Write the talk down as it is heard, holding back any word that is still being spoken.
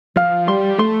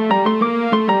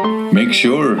make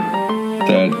sure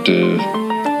that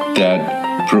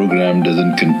that program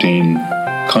doesn't contain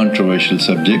controversial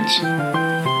subjects,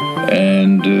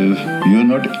 and you're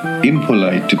not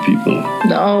impolite to people.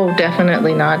 No,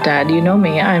 definitely not, Dad. You know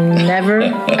me. I'm never,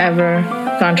 ever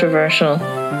controversial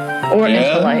or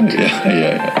impolite.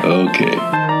 Yeah. Okay.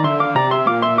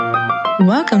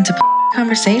 Welcome to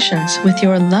Conversations with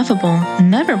your lovable,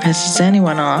 never pisses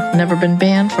anyone off, never been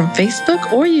banned from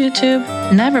Facebook or YouTube,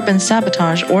 never been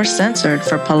sabotaged or censored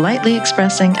for politely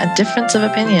expressing a difference of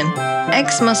opinion,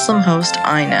 ex-Muslim host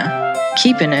Aina,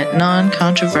 keeping it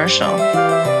non-controversial.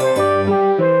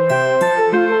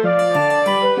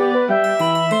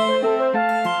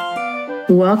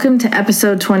 Welcome to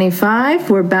episode 25.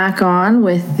 We're back on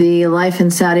with the Life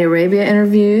in Saudi Arabia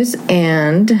interviews,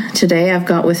 and today I've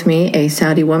got with me a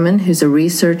Saudi woman who's a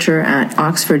researcher at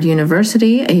Oxford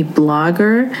University, a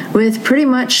blogger with pretty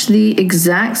much the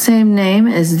exact same name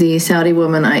as the Saudi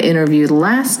woman I interviewed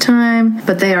last time,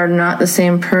 but they are not the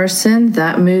same person.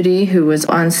 That Moody, who was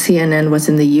on CNN, was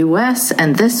in the US,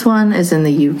 and this one is in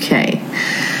the UK.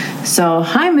 So,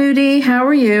 hi Moody, how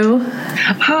are you?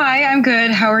 Hi, I'm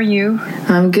good. How are you?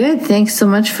 I'm good. Thanks so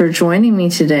much for joining me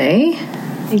today.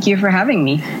 Thank you for having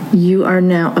me. You are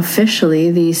now officially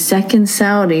the second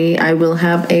Saudi I will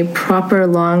have a proper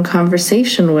long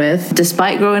conversation with,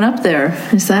 despite growing up there.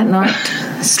 Is that not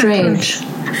strange?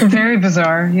 Very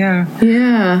bizarre, yeah.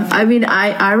 Yeah. I mean,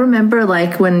 I remember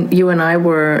like when you and I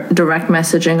were direct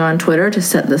messaging on Twitter to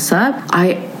set this up,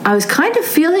 I was kind of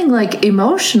feeling like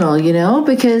emotional, you know,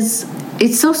 because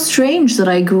it's so strange that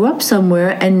I grew up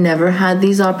somewhere and never had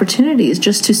these opportunities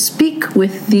just to speak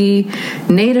with the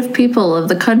native people of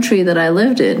the country that I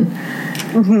lived in.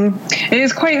 Mm-hmm. It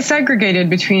is quite segregated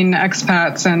between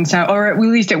expats and or at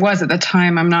least it was at the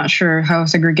time. I'm not sure how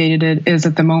segregated it is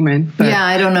at the moment. But. Yeah,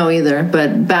 I don't know either.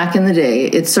 But back in the day,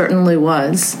 it certainly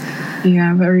was.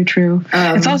 Yeah, very true.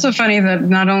 It's also funny that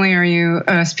not only are you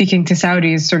speaking to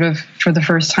Saudis sort of for the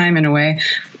first time in a way,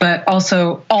 but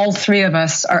also all three of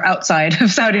us are outside of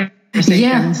Saudi.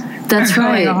 Yeah, that's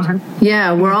right.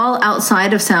 Yeah, we're all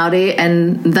outside of Saudi,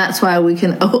 and that's why we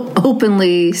can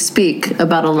openly speak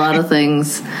about a lot of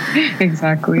things.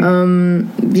 Exactly.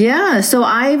 Yeah, so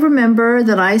I remember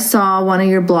that I saw one of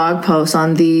your blog posts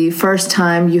on the first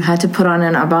time you had to put on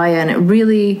an abaya, and it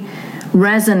really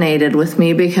resonated with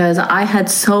me because I had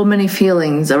so many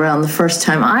feelings around the first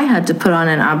time I had to put on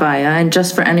an abaya. And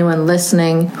just for anyone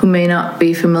listening who may not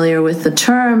be familiar with the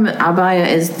term, abaya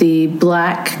is the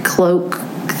black cloak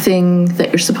thing that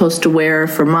you're supposed to wear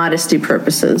for modesty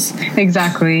purposes.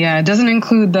 Exactly, yeah. It doesn't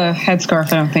include the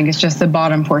headscarf, I don't think. It's just the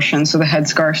bottom portion, so the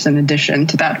headscarf's in addition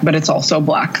to that, but it's also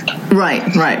black.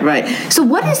 Right. So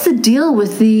what is the deal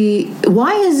with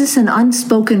why is this an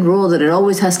unspoken rule that it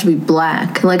always has to be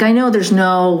black? Like, I know there's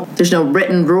no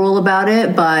written rule about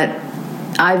it, but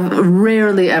I've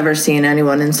rarely ever seen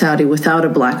anyone in Saudi without a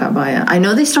black abaya. I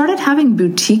know they started having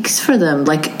boutiques for them,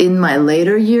 like in my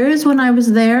later years when I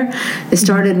was there. They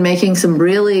started making some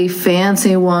really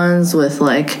fancy ones with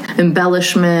like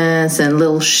embellishments and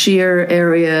little sheer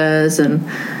areas and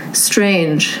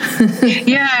strange.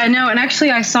 Yeah, no, and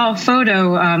actually I saw a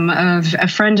photo of a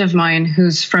friend of mine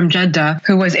who's from Jeddah,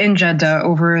 who was in Jeddah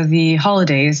over the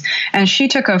holidays, and she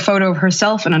took a photo of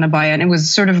herself in an abaya, and it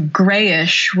was sort of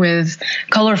grayish with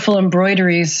colorful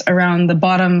embroideries around the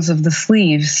bottoms of the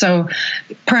sleeves. So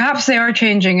perhaps they are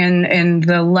changing in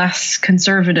the less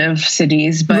conservative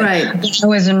cities, but right. I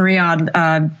was in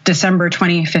Riyadh December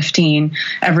 2015.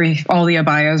 All the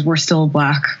abayas were still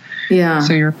black. Yeah.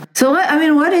 So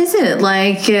what is it?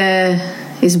 Like,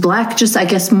 is black just, I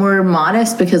guess, more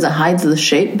modest because it hides the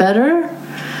shape better?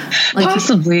 Like,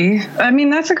 possibly. I mean,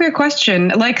 that's a good question.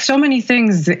 Like so many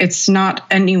things, it's not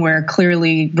anywhere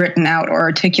clearly written out or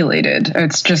articulated.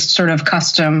 It's just sort of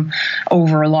custom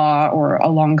over law or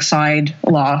alongside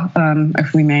law,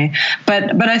 if we may.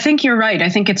 But I think you're right. I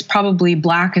think it's probably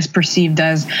black is perceived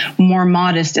as more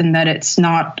modest in that it's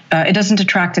not, it doesn't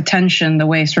attract attention the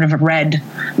way sort of a red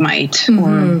might,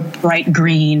 or bright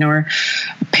green or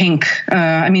pink.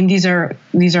 I mean, these are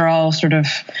all sort of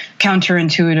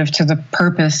counterintuitive to the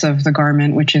purpose of the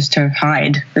garment, which is to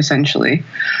hide, essentially.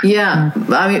 Yeah,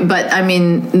 I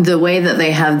mean, the way that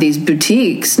they have these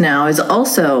boutiques now is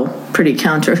also pretty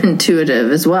counterintuitive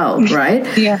as well, right?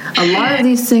 Yeah. A lot of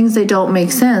these things, they don't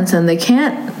make sense, and they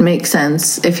can't make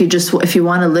sense if you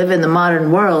want to live in the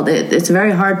modern world. It's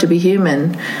very hard to be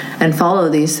human and follow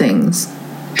these things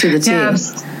to the T. Yeah,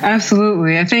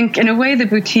 absolutely. I think in a way the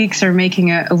boutiques are making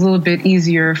it a little bit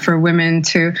easier for women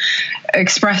to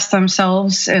express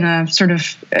themselves in a sort of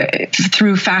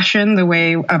through fashion, the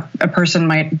way a person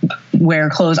might wear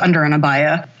clothes under an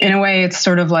abaya. In a way, it's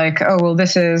sort of like, oh, well,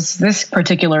 this is this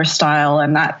particular style,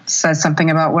 and that says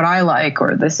something about what I like,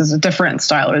 or this is a different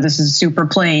style, or this is super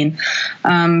plain.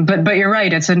 But you're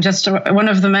right. It's just one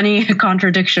of the many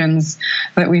contradictions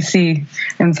that we see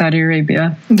in Saudi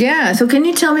Arabia. Yeah. So can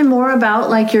you tell me more about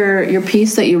like your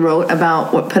piece that you wrote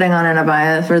about what putting on an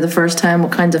abaya for the first time?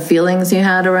 What kinds of feelings you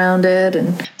had around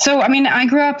it? So, I mean, I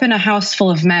grew up in a house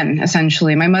full of men,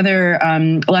 essentially. My mother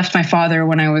left my father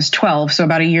when I was 12, so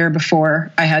about a year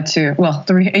before I had to,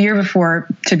 a year before,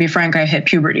 to be frank, I hit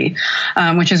puberty,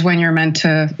 which is when you're meant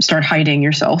to start hiding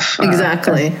yourself.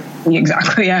 Exactly.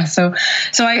 Exactly, yeah. So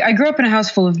I grew up in a house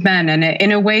full of men, and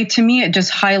in a way, to me, it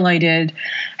just highlighted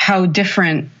how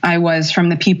different I was from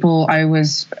the people I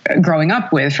was growing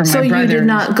up with, from my brothers. So you did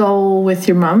not go with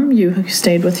your mom? You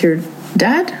stayed with your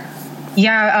dad?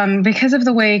 Yeah, because of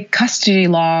the way custody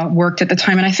law worked at the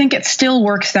time, and I think it still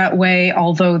works that way,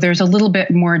 although there's a little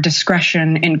bit more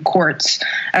discretion in courts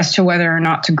as to whether or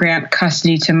not to grant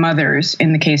custody to mothers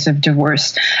in the case of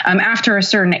divorce. After a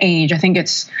certain age, I think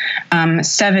it's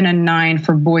 7 and 9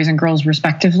 for boys and girls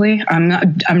respectively. I'm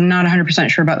not 100%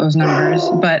 sure about those numbers,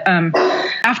 but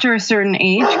after a certain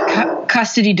age,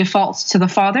 custody defaults to the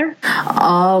father.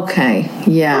 Okay,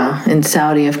 yeah, in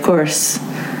Saudi, of course.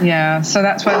 Yeah, so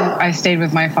that's why I stayed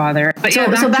with my father. But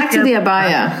so back to the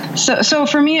abaya. So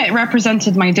for me, it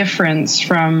represented my difference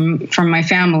from my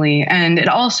family, and it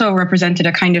also represented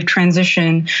a kind of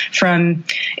transition from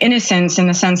innocence, in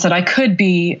the sense that I could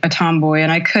be a tomboy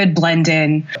and I could blend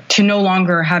in, to no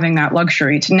longer having that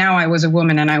luxury. To now I was a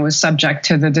woman and I was subject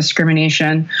to the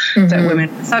discrimination that women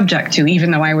are subject to,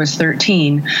 even though I was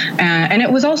 13. And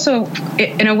it was also,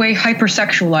 in a way,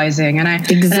 hypersexualizing. And I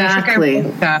think I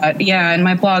wrote that, yeah, in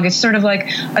my blog. It's sort of like,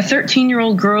 a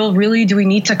 13-year-old girl, really? Do we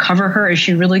need to cover her? Is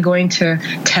she really going to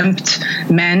tempt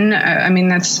men? I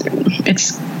mean,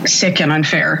 it's sick and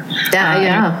unfair.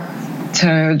 Yeah.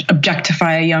 To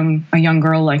objectify a young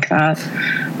girl like that.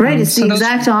 Right. It's the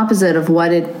exact opposite of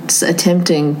what it's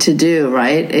attempting to do,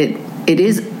 right? It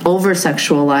is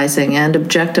over-sexualizing and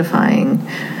objectifying.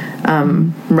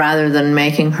 Rather than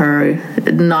making her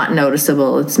not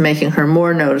noticeable, it's making her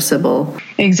more noticeable.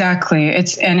 Exactly.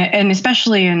 And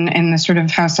especially in the sort of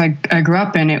house I grew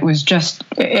up in, it was just,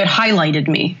 it highlighted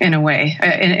me in a way.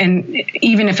 And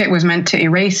even if it was meant to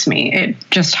erase me, it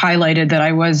just highlighted that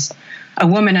I was a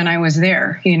woman and I was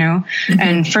there, you know? Mm-hmm.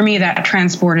 And for me, that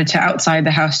transported to outside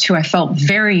the house too. I felt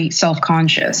very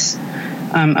self-conscious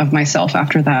of myself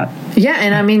after that. Yeah,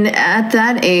 and I mean, at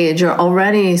that age, you're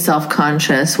already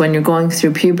self-conscious when you're going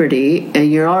through puberty.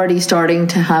 You're already starting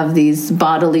to have these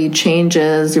bodily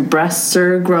changes. Your breasts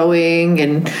are growing,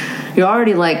 and you're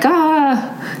already like,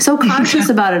 so conscious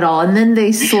about it all. And then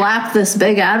they slap this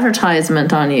big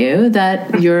advertisement on you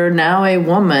that you're now a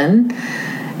woman.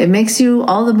 It makes you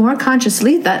all the more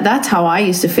consciously. That's how I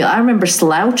used to feel. I remember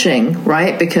slouching,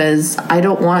 right? Because I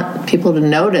don't want people to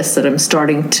notice that I'm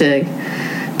starting to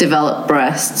develop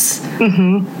breasts.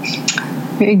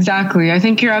 Mm-hmm. Exactly. I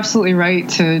think you're absolutely right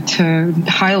to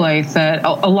highlight that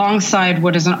alongside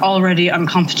what is an already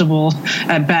uncomfortable,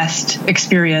 at best,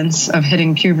 experience of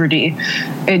hitting puberty,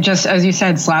 it just, as you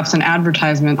said, slaps an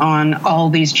advertisement on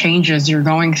all these changes you're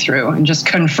going through and just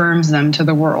confirms them to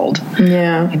the world.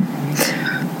 Yeah.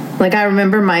 Like, I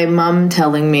remember my mom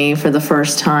telling me for the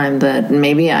first time that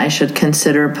maybe I should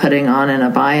consider putting on an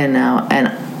abaya now. And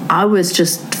I was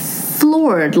just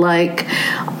floored. Like,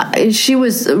 she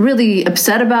was really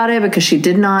upset about it because she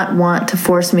did not want to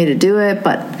force me to do it.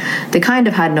 But they kind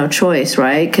of had no choice,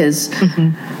 right? Because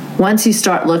once you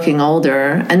start looking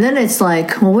older, and then it's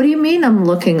like, well, what do you mean I'm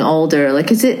looking older? Like,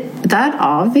 is it that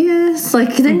obvious?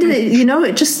 Like, then,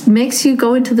 it just makes you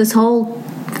go into this whole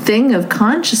thing of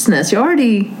consciousness. You're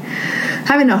already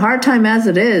having a hard time as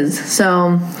it is.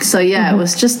 So yeah, it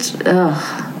was just,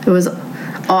 it was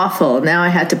awful. Now I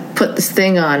had to put this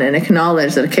thing on and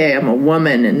acknowledge that, okay, I'm a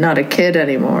woman and not a kid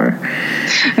anymore.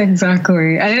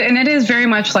 Exactly. And it is very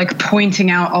much like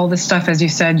pointing out all the stuff, as you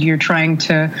said, you're trying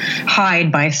to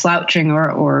hide by slouching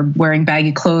or wearing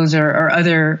baggy clothes or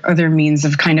other means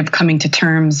of kind of coming to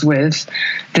terms with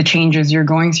the changes you're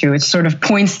going through. It sort of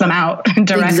points them out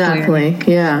directly.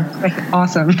 Exactly. Yeah. Like,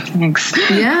 awesome. Thanks.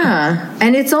 Yeah.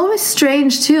 And it's always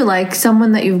strange too, like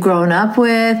someone that you've grown up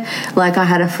with. Like, I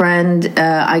had a friend,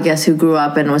 I guess, who grew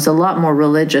up and was a lot more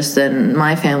religious than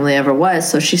my family ever was.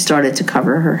 So she started to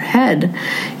cover her head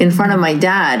in front of my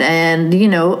dad. And,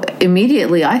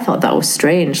 immediately I thought that was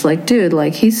strange. Like, dude,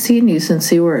 like, he's seen you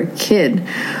since you were a kid.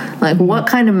 Like, what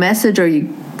kind of message are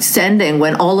you sending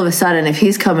when all of a sudden, if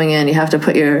he's coming in, you have to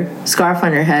put your scarf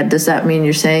on your head? Does that mean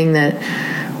you're saying that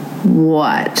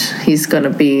what? He's going to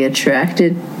be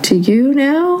attracted to you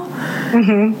now?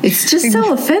 Mm-hmm. It's just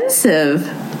so offensive.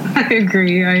 I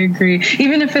agree.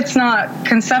 Even if it's not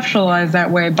conceptualized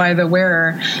that way by the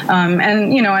wearer.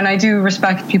 And I do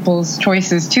respect people's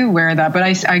choices to wear that, but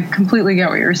I completely get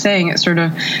what you're saying. It sort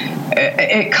of,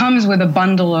 it comes with a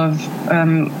bundle of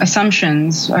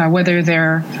assumptions, whether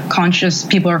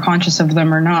people are conscious of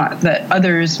them or not, that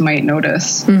others might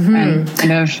notice and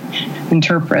kind of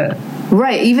interpret.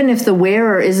 Right. Even if the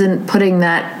wearer isn't putting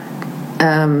that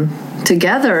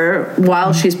together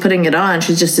while she's putting it on,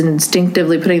 she's just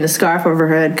instinctively putting the scarf over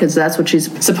her head because that's what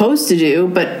she's supposed to do.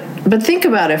 But think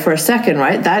about it for a second,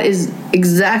 right? That is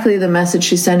exactly the message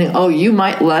she's sending. Oh, you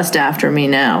might lust after me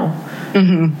now.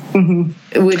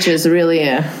 Which is really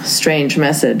a strange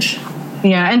message.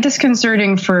 Yeah, and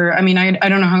disconcerting for, I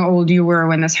don't know how old you were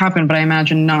when this happened, but I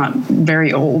imagine not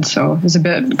very old. So it was a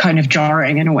bit kind of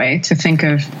jarring in a way to think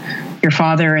of your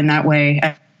father in that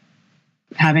way,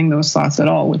 having those thoughts at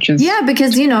all, which is... Yeah,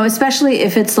 because, especially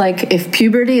if it's like, if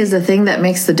puberty is the thing that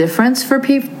makes the difference for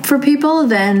people,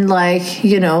 then last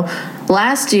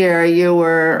year you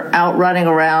were out running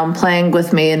around playing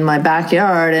with me in my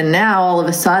backyard, and now all of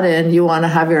a sudden you want to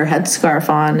have your headscarf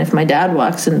on if my dad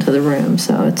walks into the room.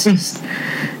 So it's just,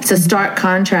 it's a stark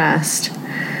contrast.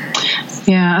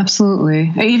 Yeah,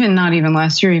 absolutely. Not even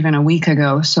last year, even a week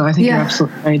ago. So I think you're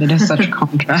absolutely right. It is such a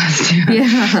contrast.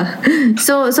 Yeah.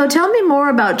 So tell me more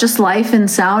about just life in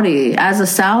Saudi. As a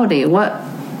Saudi, what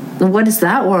is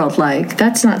that world like?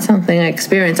 That's not something I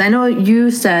experienced. I know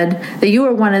you said that you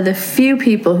were one of the few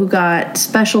people who got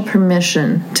special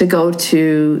permission to go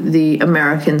to the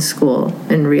American school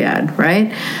in Riyadh,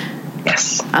 right?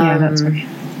 Yes. Yeah, that's right.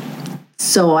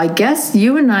 So I guess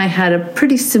you and I had a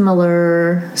pretty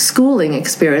similar schooling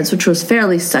experience, which was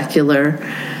fairly secular.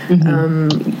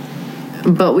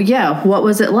 But yeah, what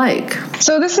was it like?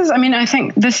 So I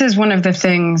think this is one of the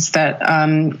things that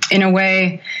in a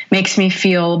way makes me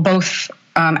feel both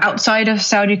outside of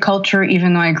Saudi culture,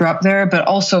 even though I grew up there, but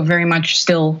also very much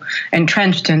still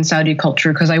entrenched in Saudi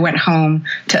culture because I went home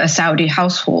to a Saudi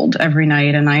household every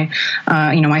night, and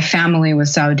my family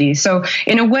was Saudi. So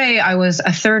in a way, I was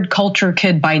a third culture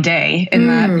kid by day, in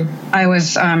that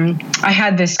I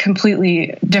had this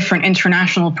completely different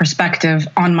international perspective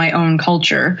on my own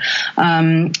culture,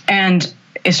 and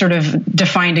is sort of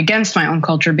defined against my own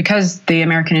culture because the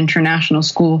American International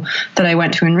School that I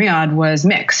went to in Riyadh was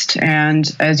mixed and,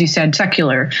 as you said,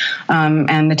 secular,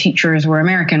 and the teachers were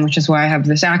American, which is why I have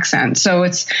this accent. So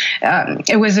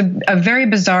it was a very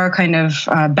bizarre kind of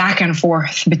back and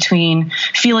forth between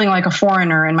feeling like a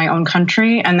foreigner in my own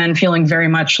country and then feeling very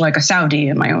much like a Saudi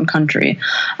in my own country.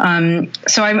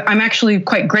 So I'm actually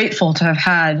quite grateful to have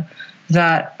had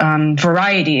that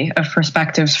variety of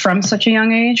perspectives from such a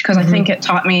young age, because I think it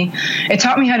taught me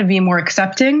how to be more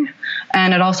accepting,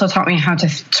 and it also taught me how to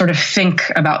sort of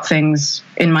think about things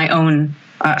in my own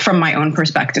from my own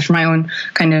perspective, from my own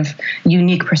kind of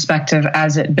unique perspective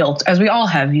as it built, as we all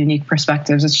have unique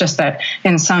perspectives. It's just that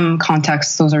in some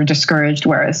contexts those are discouraged,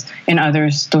 whereas in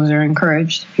others those are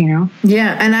encouraged,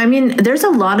 Yeah, and there's a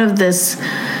lot of this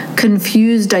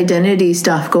confused identity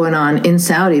stuff going on in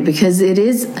Saudi because it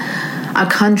is a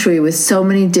country with so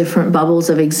many different bubbles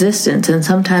of existence, and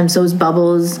sometimes those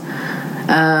bubbles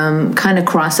kind of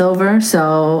cross over.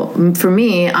 So for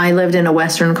me, I lived in a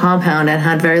Western compound and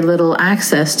had very little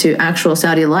access to actual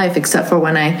Saudi life, except for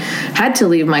when I had to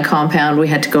leave my compound, we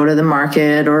had to go to the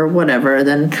market or whatever.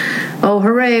 Then, oh,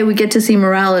 hooray, we get to see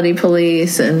morality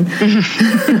police. And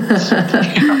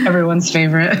everyone's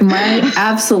favorite. My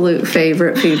absolute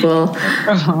favorite people.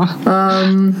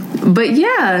 But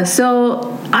yeah,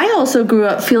 so I also grew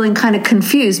up feeling kind of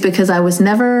confused because I was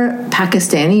never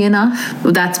Pakistani enough.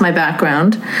 That's my background.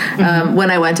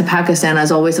 When I went to Pakistan, I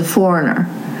was always a foreigner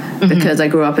because I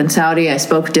grew up in Saudi. I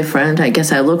spoke different. I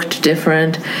guess I looked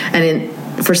different. And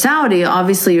for Saudi,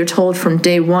 obviously, you're told from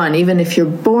day one, even if you're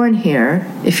born here,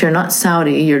 if you're not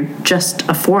Saudi, you're just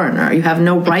a foreigner. You have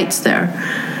no rights there.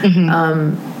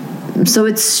 So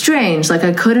it's strange. Like,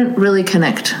 I couldn't really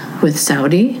connect with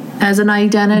Saudi as an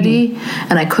identity,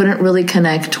 and I couldn't really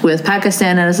connect with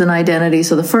Pakistan as an identity.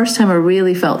 So the first time I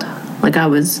really felt like I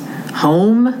was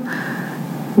home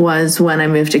was when I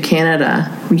moved to Canada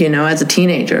as a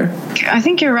teenager. I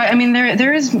think you're right. I mean,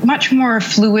 there is much more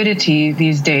fluidity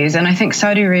these days, and I think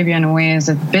Saudi Arabia, in a way, is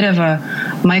a bit of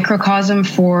a microcosm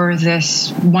for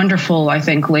this wonderful, I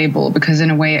think, label, because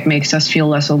in a way it makes us feel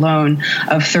less alone,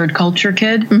 of third culture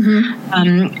kid.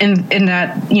 In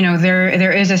that,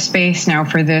 there is a space now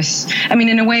for this. I mean,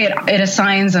 in a way, it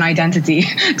assigns an identity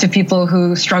to people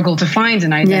who struggle to find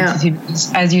an identity. Yeah.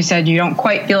 Because, as you said, you don't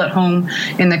quite feel at home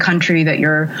in the country that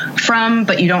you're from,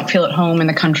 but you don't feel at home in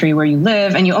the country where you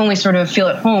live, and you only sort of feel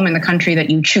at home in the country that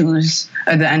you choose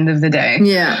at the end of the day.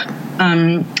 Yeah.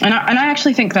 And I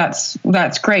actually think that's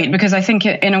great, because I think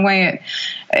in a way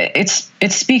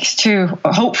it speaks to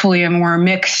hopefully a more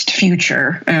mixed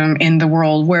future in the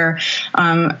world, where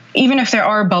even if there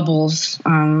are bubbles,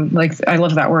 like I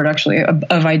love that word actually,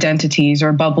 of identities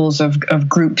or bubbles of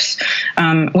groups,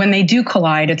 when they do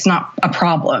collide, it's not a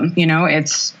problem.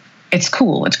 It's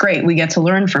cool. It's great. We get to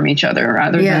learn from each other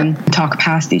rather than talk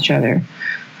past each other.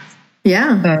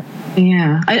 Yeah. But,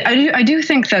 I do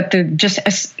think that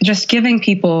just giving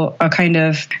people a kind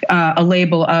of a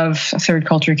label of third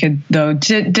culture kid, though,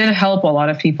 did help a lot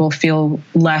of people feel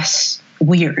less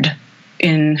weird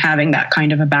in having that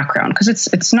kind of a background, because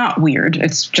it's not weird.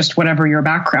 It's just whatever your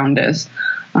background is.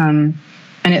 And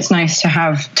it's nice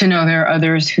to know there are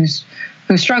others who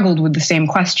struggled with the same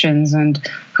questions and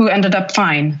who ended up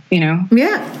fine,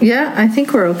 Yeah, I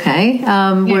think we're okay.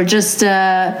 We're just,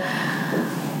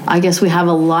 I guess we have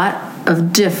a lot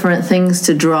of different things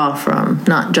to draw from,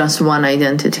 not just one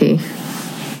identity.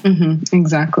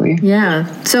 Exactly.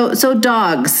 Yeah. So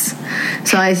dogs.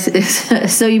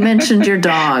 So you mentioned your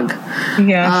dog.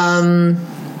 Yes.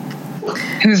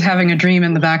 Who's having a dream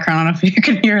in the background? I don't know if you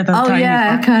can hear the tiny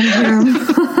I can't hear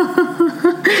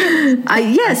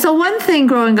him. So one thing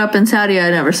growing up in Saudi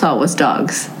I never saw was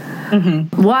dogs.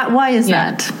 Why is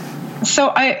that?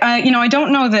 So I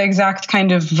don't know the exact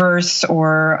kind of verse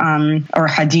or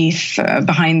hadith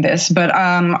behind this, but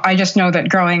I just know that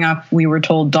growing up we were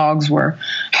told dogs were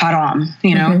haram,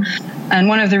 and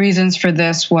one of the reasons for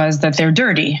this was that they're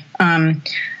dirty.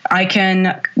 I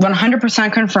can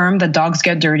 100% confirm that dogs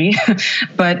get dirty,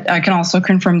 but I can also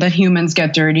confirm that humans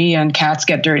get dirty and cats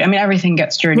get dirty. I mean, everything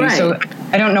gets dirty. Right. So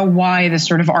I don't know why this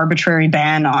sort of arbitrary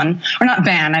ban or not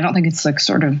ban. I don't think it's like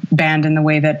sort of banned in the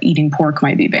way that eating pork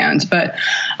might be banned, but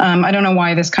I don't know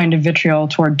why this kind of vitriol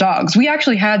toward dogs. We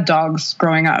actually had dogs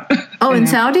growing up. Oh, in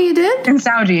Saudi you did? In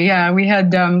Saudi, yeah. We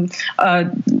had 2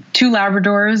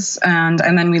 Labradors, and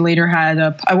then we later had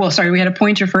we had a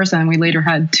pointer first, and then we later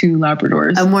had 2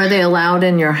 Labradors. And were they allowed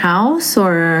in your house,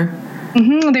 or?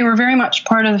 They were very much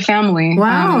part of the family.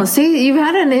 Wow. See, you've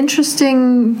had an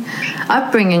interesting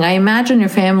upbringing. I imagine your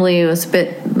family was a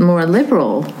bit more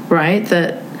liberal, right?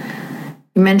 That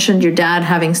you mentioned your dad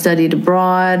having studied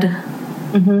abroad.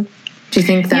 Do you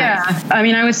think that? Yeah. I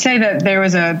mean, I would say that there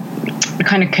was a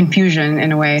kind of confusion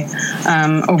in a way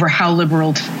over how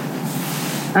liberal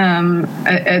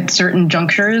at certain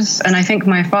junctures, and I think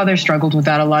my father struggled with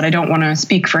that a lot. I don't want to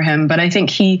speak for him, but I think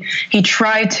he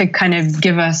tried to kind of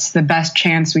give us the best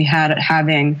chance we had at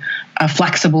having a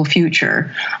flexible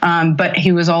future, but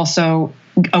he was also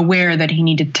aware that he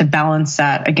needed to balance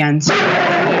that against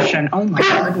tradition. Oh my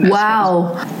goodness!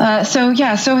 Wow.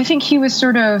 So I think he was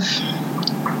sort of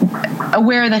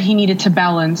aware that he needed to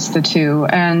balance the two,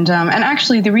 and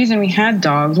actually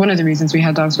one of the reasons we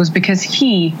had dogs was because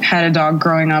he had a dog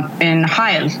growing up in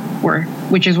Hail,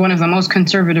 which is one of the most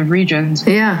conservative regions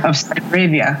of Saudi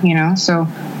Arabia. So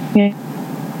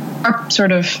are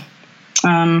sort of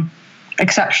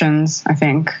exceptions, I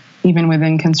think, even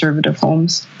within conservative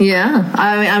homes. Yeah.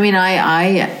 I mean,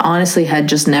 I honestly had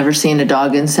just never seen a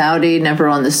dog in Saudi, never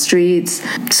on the streets.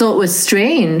 So it was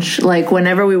strange. Like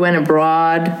whenever we went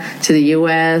abroad to the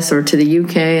US or to the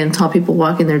UK and saw people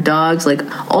walking their dogs, like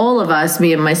all of us,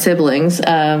 me and my siblings,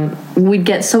 we'd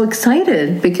get so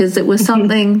excited because it was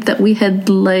something that we had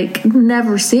like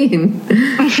never seen.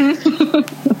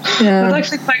 Yeah. It's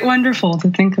actually quite wonderful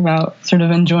to think about sort of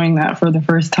enjoying that for the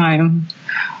first time.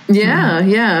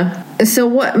 Yeah. So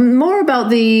what more about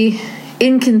the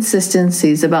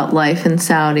inconsistencies about life in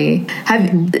Saudi?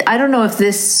 I don't know if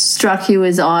this struck you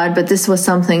as odd, but this was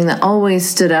something that always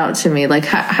stood out to me, like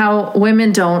how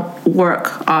women don't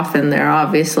work often there,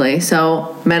 obviously.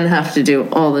 So men have to do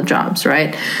all the jobs,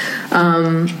 right?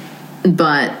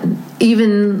 But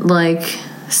even like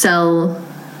sell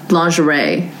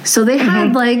lingerie. So they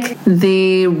had like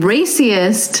the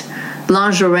raciest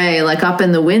lingerie like up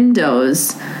in the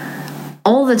windows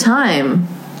all the time.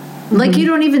 Like you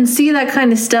don't even see that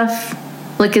kind of stuff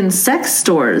like in sex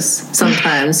stores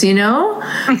sometimes, you know?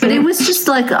 But it was just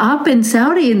like up in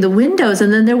Saudi in the windows,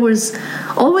 and then there was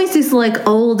always these like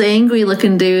old angry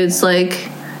looking dudes like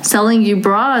selling you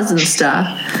bras and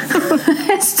stuff.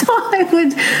 So I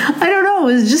don't know,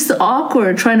 it was just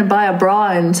awkward trying to buy a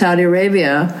bra in Saudi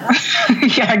Arabia.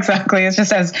 Yeah, exactly. It's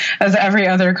just as every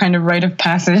other kind of rite of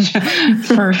passage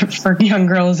for young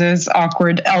girls is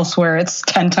awkward elsewhere. It's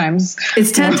 10 times.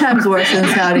 It's 10 times worse in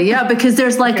Saudi. Yeah, because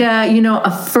there's like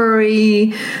a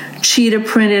furry cheetah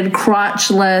printed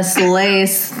crotchless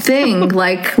lace thing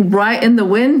like right in the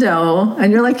window,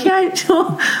 and you're like, yeah,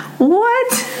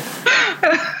 what?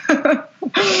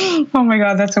 Oh my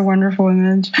God, that's a wonderful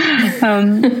image.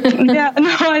 Yeah,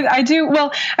 no, I do.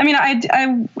 Well, I mean,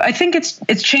 I think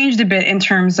it's changed a bit in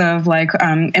terms of like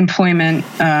employment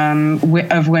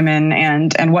of women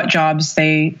and what jobs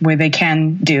they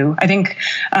can do. I think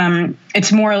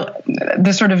it's more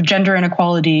the sort of gender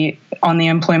inequality on the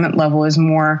employment level is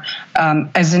more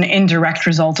as an indirect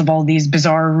result of all these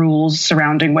bizarre rules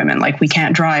surrounding women. Like, we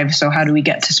can't drive, so how do we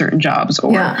get to certain jobs?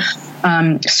 Or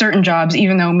certain jobs,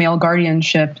 even though male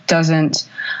guardianship doesn't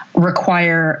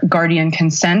require guardian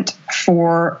consent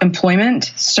for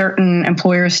employment, certain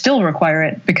employers still require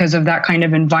it because of that kind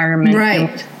of environment.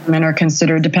 Right. Women are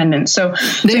considered dependent. So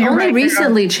they only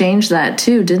recently changed that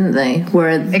too, didn't they?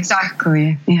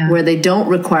 Exactly. Yeah. Where they don't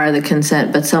require the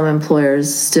consent, but some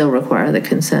employers still require the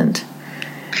consent.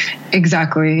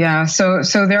 Exactly. Yeah. So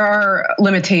there are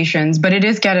limitations, but it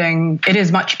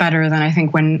is much better than I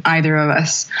think when either of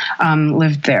us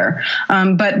lived there.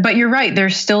 But you're right.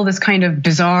 There's still this kind of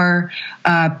bizarre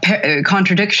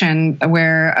contradiction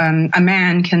where a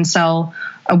man can sell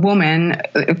a woman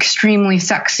extremely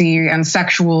sexy and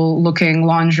sexual looking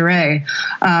lingerie,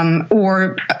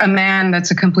 or a man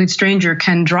that's a complete stranger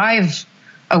can drive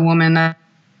a woman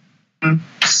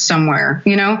somewhere,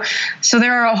 you know? So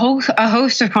there are a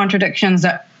host of contradictions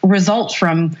that result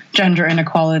from gender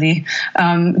inequality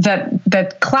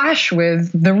that clash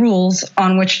with the rules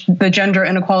on which the gender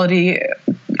inequality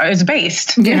is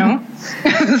based, you know?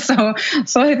 So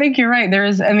I think you're right. There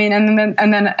is, I mean, and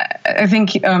then I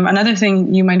think another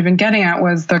thing you might have been getting at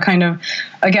was the kind of,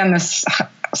 again, this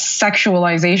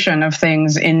sexualization of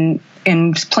things in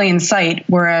plain sight,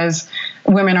 whereas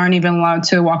women aren't even allowed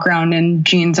to walk around in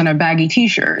jeans and a baggy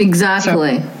t-shirt.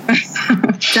 Exactly.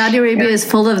 Saudi Arabia is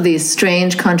full of these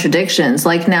strange contradictions.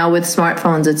 Like now with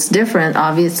smartphones, it's different,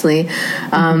 obviously.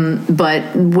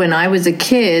 But when I was a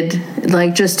kid,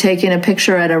 like just taking a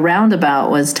picture at a roundabout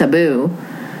was taboo.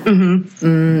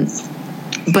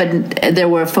 But there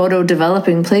were photo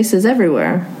developing places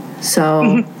everywhere.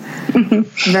 So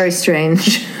very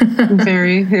strange.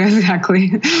 Very,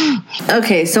 exactly.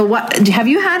 Okay, so what have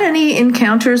you had any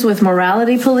encounters with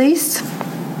morality police?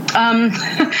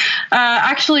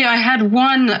 Actually, I had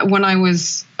one when I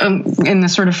was in the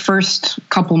sort of first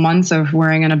couple months of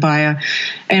wearing an abaya,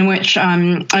 in which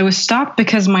I was stopped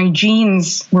because my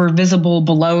jeans were visible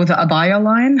below the abaya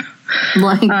line.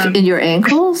 Like in your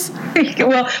ankles?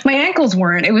 Well, my ankles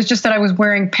weren't. It was just that I was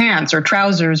wearing pants or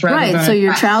trousers rather than... Right, so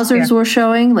your trousers were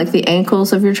showing? Like the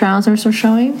ankles of your trousers were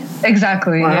showing?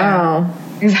 Exactly, wow. Yeah.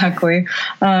 Exactly.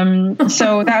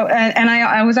 So that, and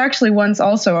I was actually once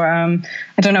also, I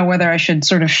don't know whether I should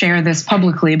sort of share this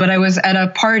publicly, but I was at a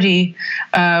party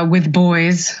with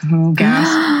boys,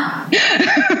 gasp,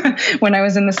 when I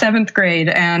was in the 7th grade,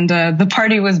 and the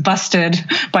party was busted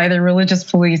by the religious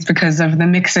police because of the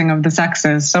mixing of the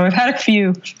sexes. So I've had a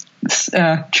few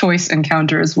choice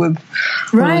encounters with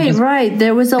right.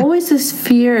 There was always this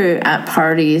fear at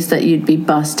parties that you'd be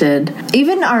busted.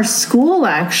 Even our school,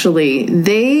 actually,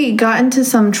 they got into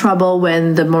some trouble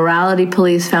when the morality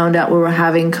police found out we were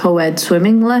having co-ed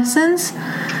swimming lessons.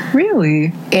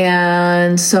 Really?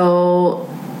 And so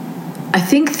I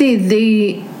think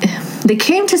they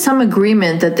came to some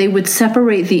agreement that they would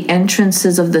separate the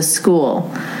entrances of the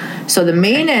school. So the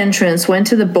main entrance went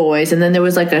to the boys, and then there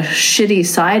was like a shitty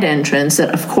side entrance that,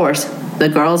 of course, the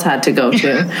girls had to go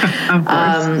to.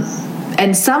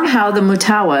 And somehow the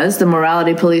mutawas, the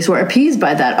morality police, were appeased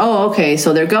by that. Oh, okay,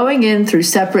 so they're going in through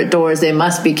separate doors. They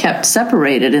must be kept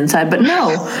separated inside. But no,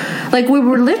 like we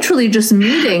were literally just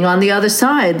meeting on the other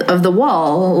side of the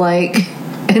wall, like,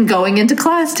 and going into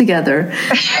class together.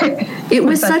 It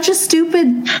was such a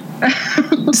stupid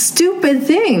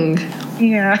thing.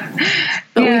 Yeah.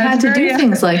 But we had to do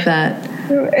things like that.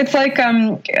 It's like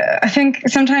I think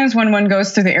sometimes when one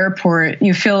goes through the airport,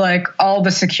 you feel like all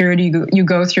the security you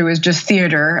go through is just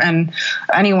theater, and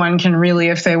anyone can really,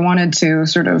 if they wanted to,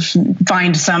 sort of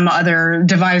devise some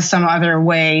other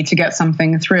way to get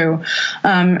something through.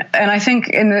 And I think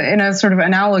in a sort of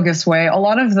analogous way, a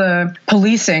lot of the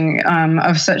policing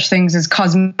of such things is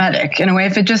cosmetic in a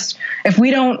way. If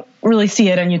we don't really see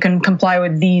it, and you can comply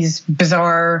with these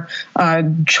bizarre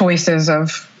choices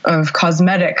of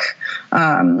cosmetic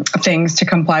things to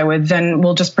comply with, then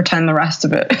we'll just pretend the rest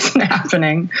of it isn't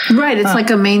happening. Right. It's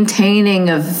like a maintaining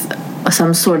of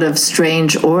some sort of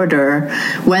strange order,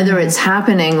 whether it's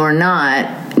happening or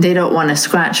not. They don't want to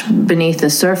scratch beneath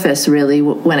the surface, really,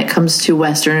 when it comes to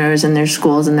Westerners and their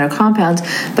schools and their compounds.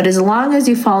 But as long as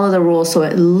you follow the rules so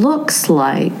it looks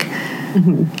like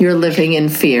you're living in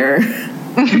fear,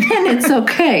 then it's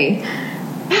okay.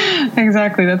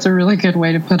 Exactly. That's a really good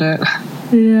way to put it.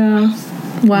 Yeah.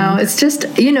 Wow. It's just,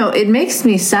 it makes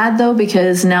me sad, though,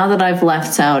 because now that I've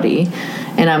left Saudi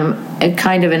and I'm a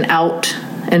kind of an out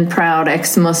and proud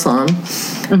ex-Muslim,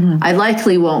 I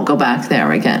likely won't go back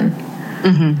there again.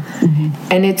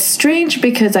 And it's strange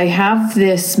because I have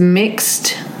this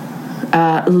mixed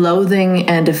loathing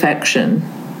and affection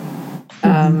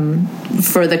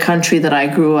for the country that I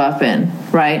grew up in,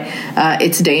 right?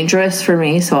 It's dangerous for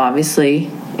me, so obviously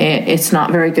it's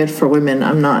not very good for women.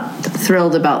 I'm not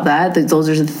thrilled about that. Those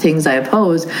are the things I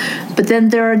oppose. But then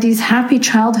there are these happy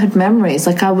childhood memories.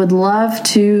 Like, I would love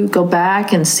to go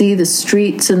back and see the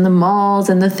streets and the malls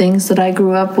and the things that I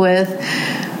grew up with,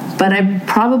 but I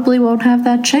probably won't have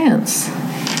that chance.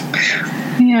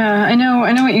 Yeah, I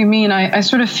know what you mean. I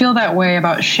sort of feel that way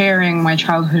about sharing my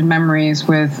childhood memories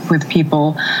with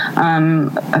people.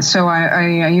 So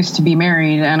I used to be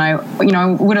married, and I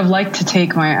would have liked to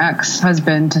take my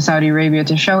ex-husband to Saudi Arabia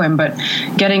to show him, but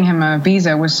getting him a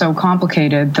visa was so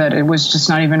complicated that it was just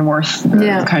not even worth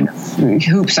the kind of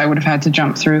hoops I would have had to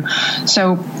jump through.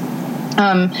 So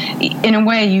in a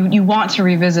way, you want to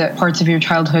revisit parts of your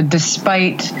childhood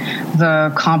despite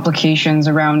the complications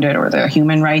around it, or the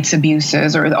human rights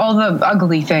abuses, or all the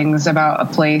ugly things about a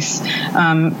place.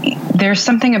 There's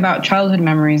something about childhood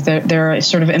memories that they're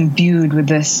sort of imbued with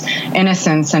this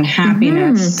innocence and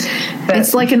happiness.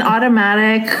 It's like an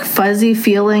automatic, fuzzy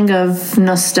feeling of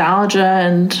nostalgia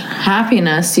and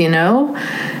happiness,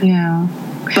 Yeah.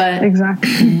 But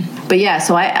exactly. But yeah,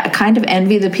 so I kind of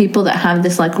envy the people that have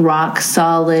this like rock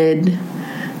solid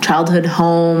childhood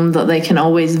home that they can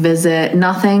always visit.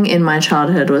 Nothing in my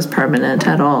childhood was permanent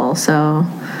at all. So,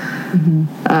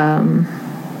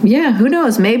 yeah, who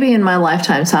knows? Maybe in my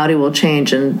lifetime, Saudi will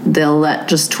change and they'll let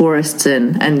just tourists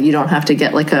in, and you don't have to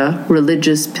get like a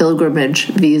religious pilgrimage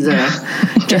visa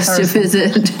just to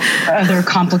visit. Other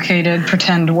complicated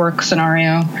pretend work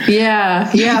scenario. Yeah,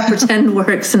 pretend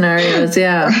work scenarios.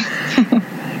 Yeah.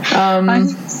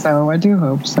 I do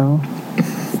hope so.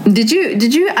 Did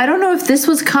you? I don't know if this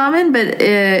was common, but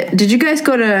did you guys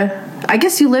go to? I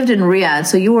guess you lived in Riyadh,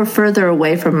 so you were further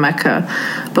away from Mecca,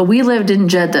 but we lived in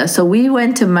Jeddah, so we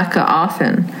went to Mecca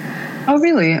often. Oh,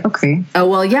 really? Okay. Oh,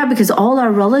 well, yeah, because all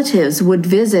our relatives would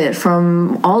visit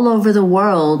from all over the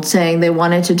world saying they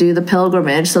wanted to do the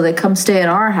pilgrimage, so they come stay at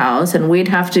our house, and we'd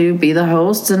have to be the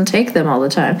hosts and take them all the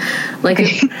time. Like,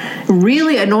 it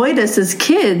really annoyed us as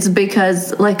kids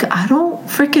because, like, I don't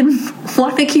freaking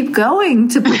want to keep going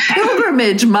to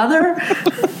pilgrimage, mother.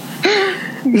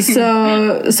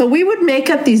 So we would make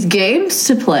up these games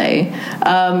to play.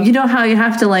 You know how you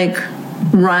have to, like,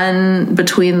 run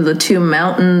between the two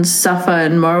mountains, Safa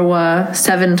and Marwa,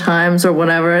 7 times or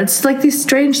whatever. It's like these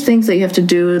strange things that you have to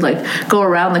do, like go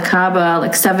around the Kaaba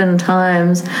like 7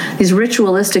 times, these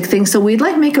ritualistic things. So we'd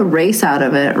like make a race out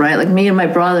of it, right? Like me and my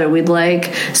brother, we'd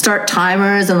like start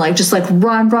timers and like just like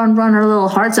run our little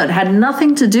hearts out. It had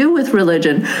nothing to do with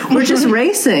religion. We're just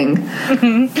racing.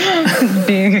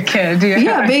 Being a kid.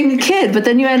 Yeah, being a kid. But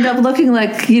then you end up looking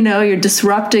like, you're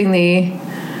disrupting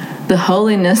the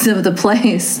holiness of the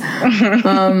place.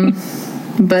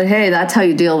 But hey, that's how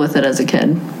you deal with it as a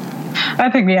kid. I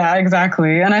think, yeah,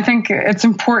 exactly. And I think it's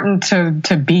important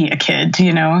to be a kid,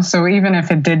 so even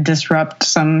if it did disrupt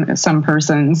some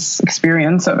person's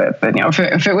experience of it, but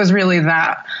if it was really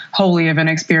that holy of an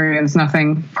experience,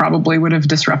 nothing probably would have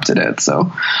disrupted it.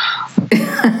 So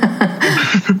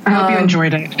I hope you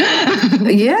enjoyed it.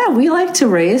 Yeah, we like to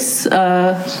race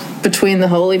between the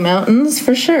holy mountains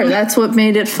for sure. That's what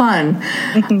made it fun.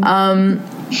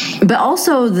 But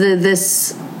also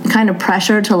this kind of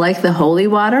pressure to like the holy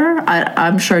water.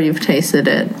 I'm sure you've tasted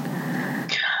it.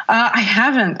 I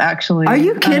haven't actually. Are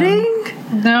you kidding?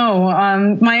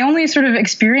 No. My only sort of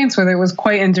experience with it was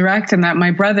quite indirect in that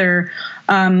my brother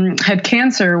had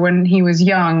cancer when he was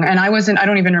young, and I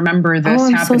don't even remember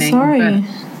this happening. So sorry.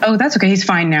 But, that's okay. He's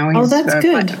fine now. He's that's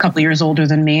good. A couple of years older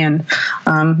than me, and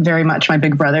very much my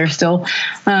big brother still.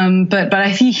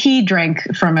 But he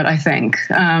drank from it, I think.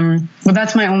 But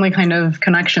that's my only kind of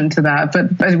connection to that.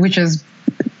 But which is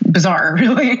bizarre,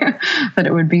 really, that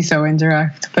it would be so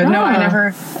indirect. But no, I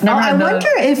never I wonder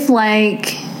if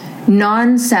like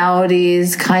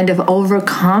non-Saudis kind of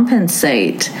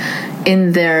overcompensate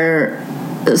in their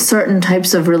certain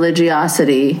types of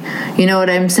religiosity. You know what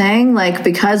I'm saying? Like,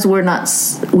 because we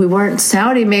weren't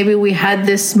Saudi, maybe we had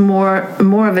this more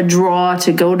of a draw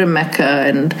to go to Mecca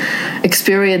and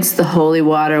experience the holy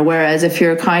water, whereas if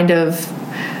you're kind of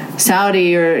Saudi,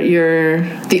 you're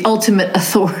the ultimate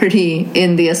authority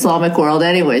in the Islamic world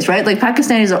anyways, right? Like,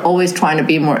 Pakistanis are always trying to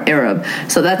be more Arab,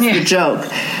 so that's the joke.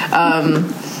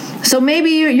 So maybe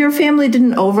your family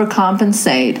didn't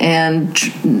overcompensate and,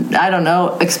 I don't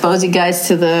know, expose you guys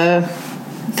to the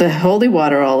holy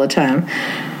water all the time.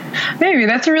 Maybe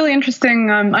that's a really interesting.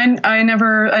 I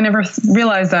never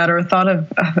realized that or thought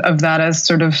of that as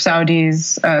sort of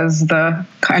Saudis as the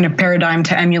kind of paradigm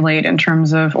to emulate in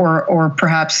terms of, or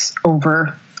perhaps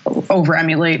over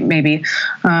emulate maybe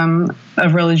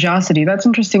of religiosity. That's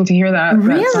interesting to hear that.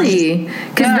 Really?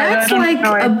 Because that's like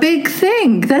a big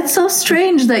thing. That's so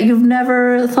strange that you've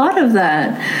never thought of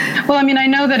that. Well, I mean, I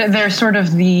know that they're sort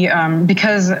of the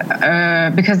because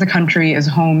the country is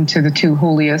home to the two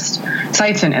holiest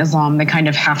sites in Islam, they kind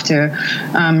of have to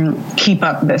keep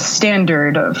up this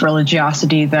standard of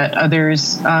religiosity that other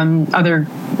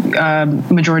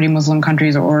majority Muslim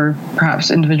countries or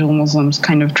perhaps individual Muslims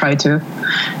kind of try to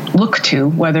look to,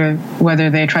 whether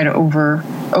they try to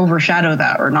overshadow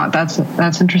that or not. That's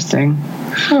interesting.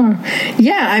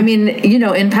 Yeah, I mean,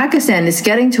 in Pakistan, it's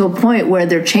getting to a point where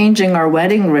they're changing our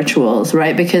wedding rituals,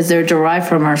 right? Because they're derived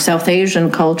from our South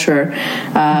Asian culture,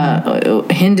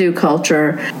 Hindu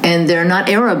culture, and they're not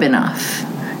Arab enough.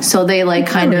 So they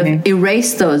kind of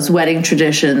erase those wedding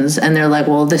traditions, and they're like,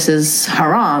 well, this is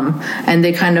haram. And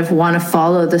they kind of want to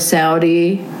follow the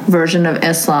Saudi version of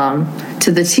Islam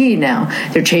to the T now.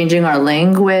 They're changing our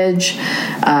language.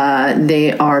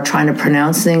 They are trying to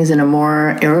pronounce things in a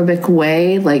more Arabic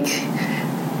way. Like,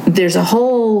 there's a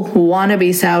whole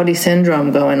wannabe Saudi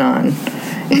syndrome going on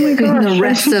in the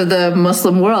rest of the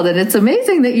Muslim world. And it's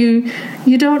amazing that you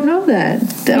don't know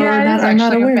that, or are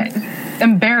not aware.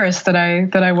 Embarrassed that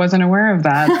I wasn't aware of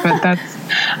that, but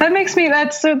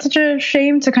that's such a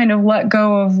shame to kind of let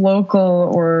go of local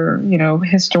or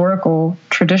historical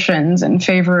traditions in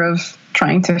favor of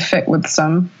trying to fit with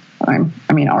some,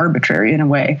 arbitrary in a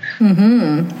way.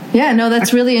 Mm-hmm. Yeah, no,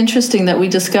 that's really interesting that we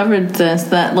discovered this,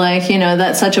 that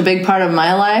that's such a big part of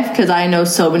my life, because I know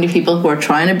so many people who are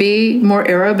trying to be more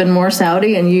Arab and more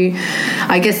Saudi, and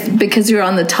I guess because you're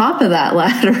on the top of that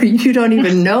ladder, you don't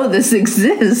even know this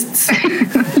exists.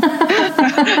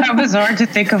 How bizarre to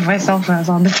think of myself as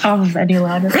on the top of any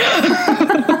ladder.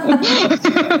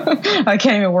 I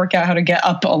can't even work out how to get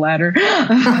up a ladder.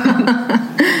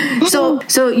 So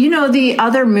the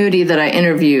other Moody that I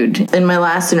interviewed in my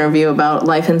last interview about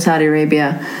life in Saudi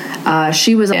Arabia,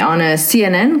 she was on a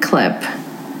CNN clip.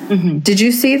 Mm-hmm. Did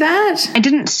you see that? I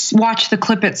didn't watch the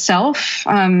clip itself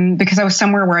because I was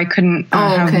somewhere where I couldn't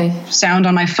have sound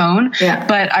on my phone. Yeah.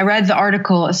 But I read the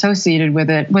article associated with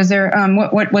it. Was there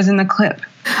what was in the clip?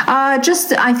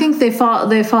 I think they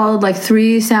followed like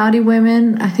 3 Saudi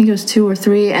women. I think it was 2 or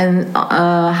 3, and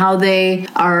how they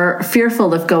are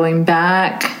fearful of going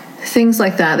back. Things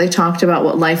like that. They talked about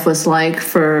what life was like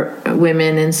for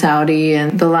women in Saudi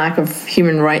and the lack of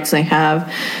human rights they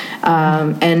have,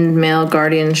 and male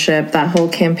guardianship, that whole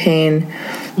campaign.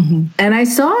 Mm-hmm. And I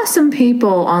saw some people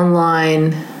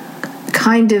online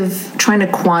kind of trying to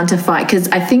quantify, because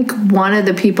I think one of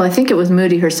the people, I think it was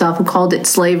Moody herself, who called it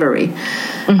slavery,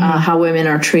 how women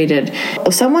are treated.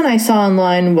 Someone I saw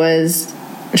online was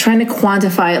trying to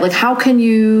quantify it, like, how can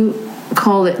you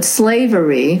call it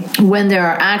slavery when there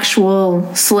are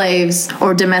actual slaves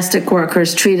or domestic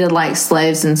workers treated like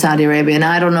slaves in Saudi Arabia? And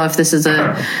I don't know if this is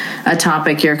a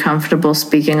topic you're comfortable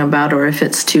speaking about, or if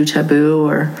it's too taboo,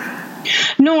 or...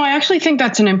 No, I actually think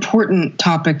that's an important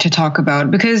topic to talk about,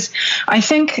 because I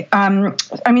think,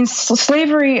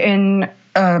 slavery in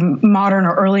modern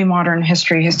or early modern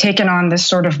history has taken on this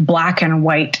sort of black and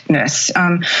whiteness.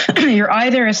 You're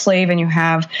either a slave and you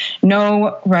have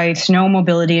no rights, no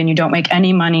mobility, and you don't make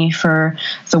any money for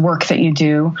the work that you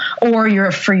do, or you're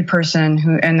a free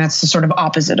person and that's the sort of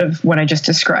opposite of what I just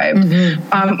described.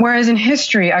 Mm-hmm. Whereas in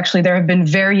history, actually, there have been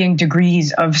varying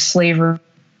degrees of slavery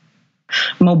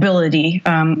mobility,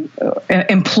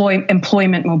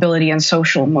 employment mobility, and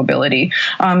social mobility.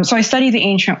 So I study the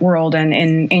ancient world, and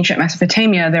in ancient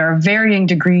Mesopotamia, there are varying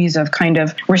degrees of kind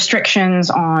of restrictions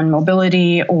on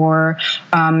mobility or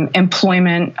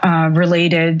employment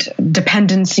related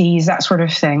dependencies, that sort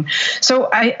of thing. So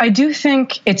I do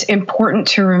think it's important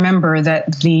to remember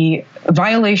that the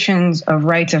violations of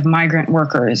rights of migrant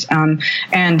workers and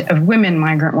of women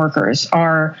migrant workers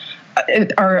are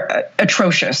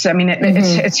atrocious. I mean,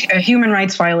 it's a human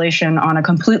rights violation on a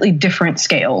completely different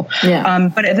scale. Yeah.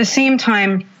 But at the same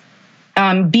time,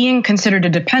 being considered a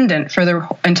dependent for the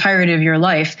entirety of your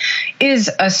life is,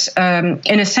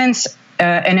 in a sense,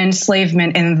 an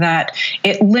enslavement in that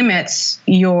it limits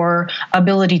your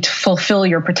ability to fulfill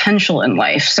your potential in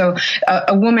life. So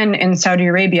a woman in Saudi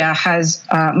Arabia has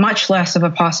much less of a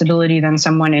possibility than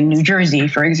someone in New Jersey,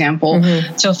 for example,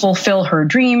 to fulfill her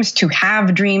dreams, to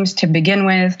have dreams to begin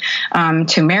with,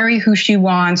 to marry who she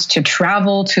wants, to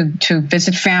travel, to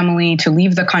visit family, to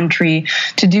leave the country,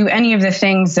 to do any of the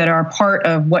things that are part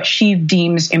of what she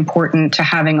deems important to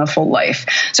having a full life.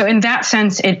 So in that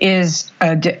sense, it is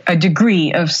a degree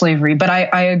of slavery, but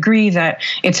I agree that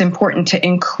it's important to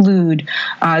include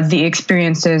the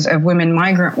experiences of women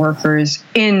migrant workers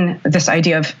in this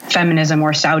idea of feminism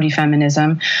or Saudi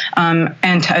feminism,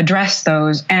 and to address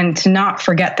those, and to not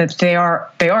forget that they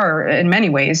are in many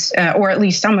ways, or at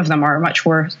least some of them are much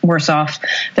worse off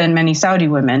than many Saudi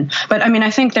women. But I mean, I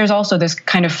think there's also this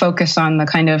kind of focus on the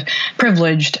kind of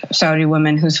privileged Saudi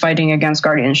woman who's fighting against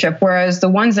guardianship, whereas the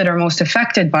ones that are most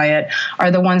affected by it are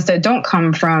the ones that don't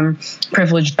come from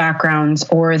privileged backgrounds,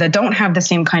 or that don't have the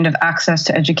same kind of access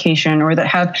to education, or that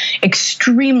have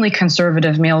extremely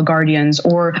conservative male guardians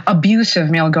or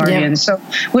abusive male guardians. Yeah.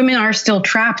 So women are still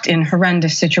trapped in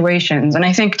horrendous situations. And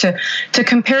I think to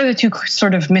compare the two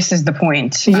sort of misses the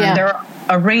point. Yeah. There are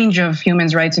a range of human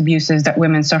rights abuses that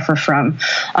women suffer from.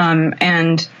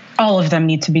 And all of them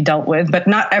need to be dealt with, but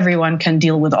not everyone can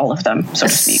deal with all of them, so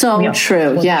to speak. So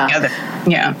true, yeah. Together.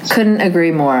 Yeah. Couldn't agree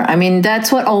more. I mean,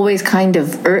 that's what always kind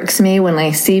of irks me when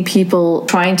I see people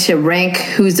trying to rank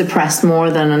who's oppressed more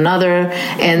than another,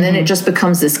 and then it just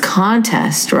becomes this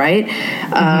contest, right?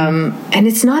 And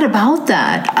it's not about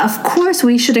that. Of course,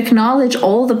 we should acknowledge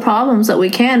all the problems that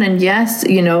we can, and yes,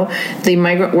 the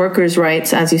migrant workers'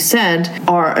 rights, as you said,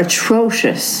 are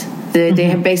atrocious.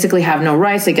 They basically have no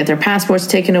rights. They get their passports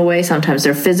taken away. Sometimes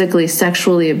they're physically,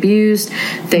 sexually abused.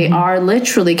 They are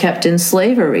literally kept in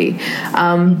slavery.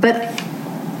 But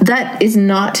that is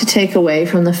not to take away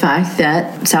from the fact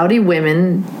that Saudi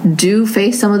women do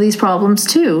face some of these problems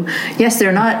too. Yes,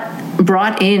 they're not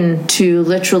brought in to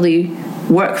literally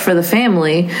work for the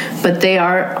family, but they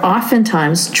are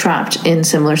oftentimes trapped in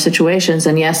similar situations.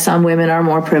 And yes, some women are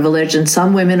more privileged, and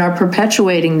some women are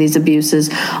perpetuating these abuses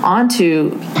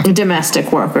onto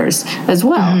domestic workers as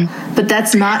well. But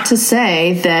that's not to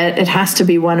say that it has to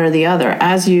be one or the other.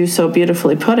 As you so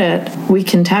beautifully put it, we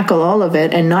can tackle all of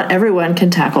it, and not everyone can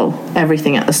tackle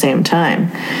everything at the same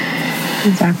time.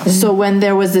 Exactly. So when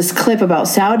there was this clip about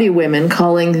Saudi women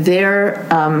calling their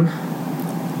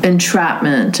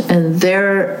entrapment and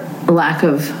their lack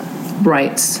of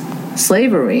rights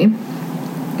slavery,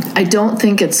 I don't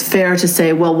think it's fair to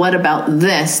say, well, what about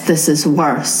this? This is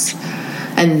worse.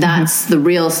 And that's the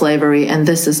real slavery, and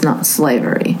this is not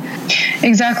slavery.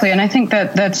 Exactly. And I think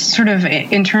that that's sort of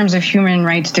in terms of human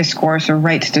rights discourse or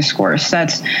rights discourse,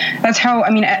 that's how,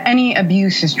 I mean, any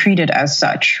abuse is treated as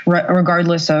such,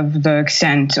 regardless of the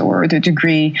extent or the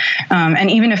degree.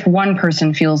 And even if one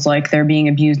person feels like they're being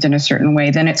abused in a certain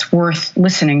way, then it's worth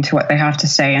listening to what they have to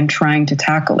say and trying to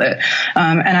tackle it.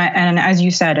 And as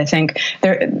you said, I think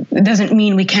it doesn't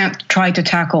mean we can't try to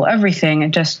tackle everything.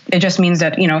 It just means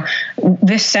that,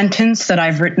 this sentence that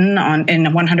I've written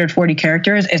in 140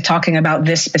 characters is talking about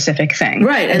this specific thing.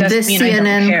 Right, and this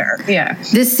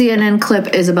CNN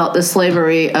clip is about the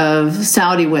slavery of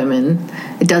Saudi women.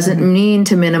 It doesn't mean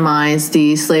to minimize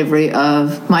the slavery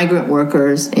of migrant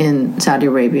workers in Saudi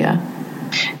Arabia.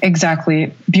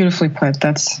 Exactly. Beautifully put.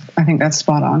 I think that's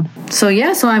spot on. So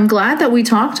I'm glad that we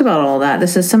talked about all that.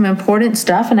 This is some important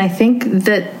stuff, and I think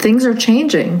that things are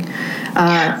changing.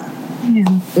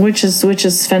 Which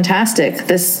is fantastic.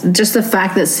 Just the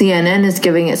fact that CNN is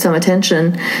giving it some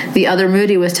attention. The other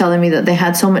Moody was telling me that they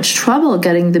had so much trouble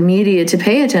getting the media to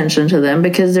pay attention to them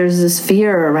because there's this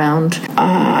fear around.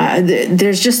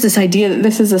 There's just this idea that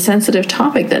this is a sensitive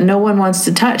topic that no one wants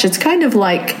to touch. It's kind of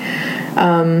like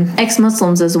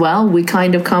ex-Muslims as well. We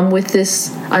kind of come with this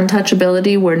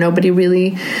untouchability where nobody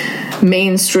really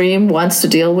mainstream wants to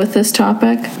deal with this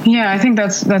topic. Yeah, I think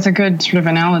that's a good sort of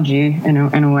analogy in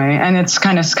a way, and it's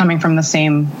kind of coming from the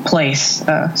same place,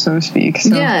 so to speak.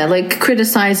 So. Yeah, like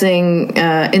criticizing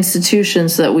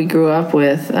institutions that we grew up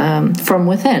with from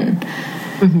within.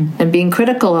 Mm-hmm. And being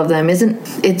critical of them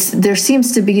there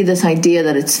seems to be this idea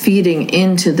that it's feeding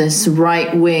into this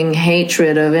right-wing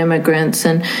hatred of immigrants,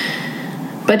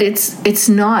 but it's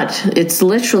not. It's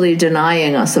literally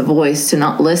denying us a voice, to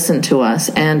not listen to us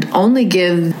and only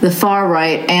give the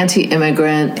far-right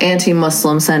anti-immigrant,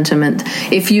 anti-Muslim sentiment.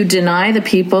 If you deny the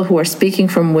people who are speaking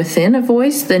from within a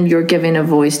voice, then you're giving a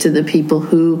voice to the people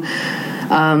who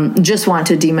just want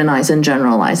to demonize and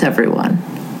generalize everyone.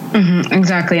 Mm-hmm,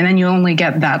 exactly, and then you only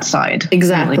get that side.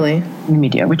 Exactly. In the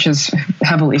media, which is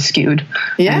heavily skewed.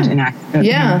 Yeah. And inaccurate.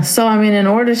 Yeah. So, I mean, in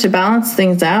order to balance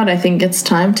things out, I think it's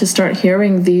time to start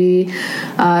hearing the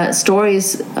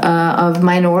stories of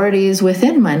minorities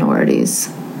within minorities.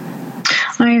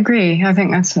 I agree. I think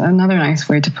that's another nice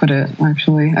way to put it,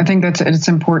 actually. I think it's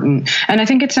important. And I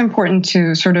think it's important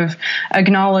to sort of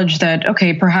acknowledge that,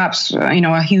 okay, perhaps,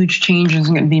 a huge change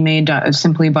isn't going to be made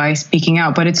simply by speaking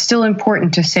out, but it's still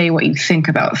important to say what you think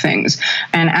about things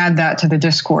and add that to the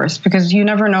discourse, because you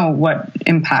never know what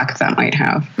impact that might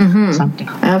have. Mm-hmm.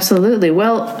 Absolutely.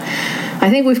 Well, I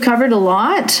think we've covered a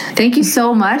lot. Thank you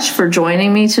so much for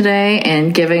joining me today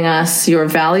and giving us your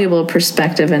valuable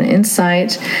perspective and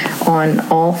insight on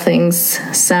all things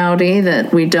Saudi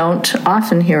that we don't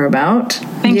often hear about.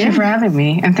 Thank you for having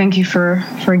me, and thank you for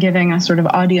giving a sort of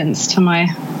audience to my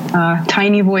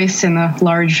tiny voice in the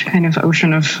large kind of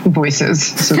ocean of voices,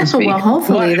 so to speak. Well,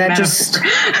 hopefully that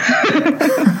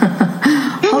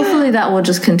hopefully that will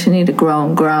just continue to grow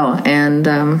and grow, and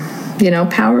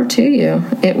power to you.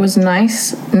 It was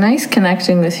nice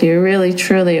connecting with you. Really,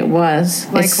 truly, it was.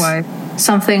 Likewise. It's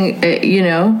something,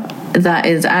 that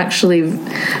is actually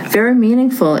very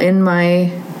meaningful in my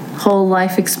whole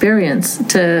life experience,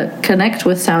 to connect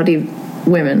with Saudi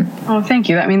women. Oh, thank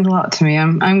you. That means a lot to me.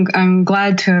 I'm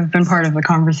glad to have been part of the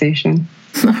conversation.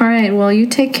 All right. Well, you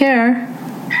take care.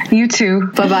 You too.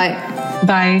 Bye-bye.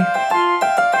 Bye.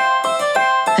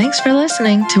 Thanks for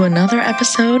listening to another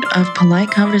episode of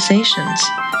Polite Conversations.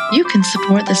 You can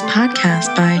support this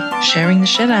podcast by sharing the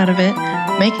shit out of it,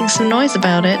 making some noise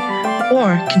about it,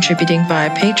 or contributing via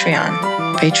Patreon.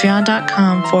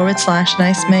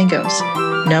 Patreon.com/Nice Mangoes.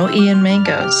 No E in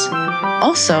mangoes.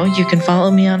 Also, you can follow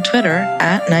me on Twitter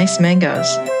 @Nice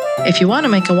Mangoes. If you want to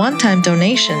make a one-time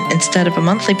donation instead of a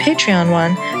monthly Patreon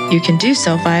one, you can do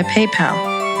so via PayPal.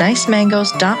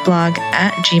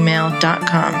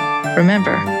 nicemangoes.blog@gmail.com.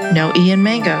 Remember, no E in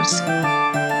mangoes.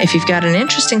 If you've got an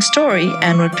interesting story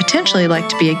and would potentially like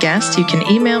to be a guest, you can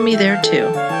email me there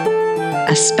too.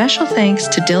 A special thanks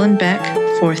to Dylan Beck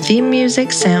for theme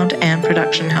music, sound, and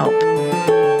production help.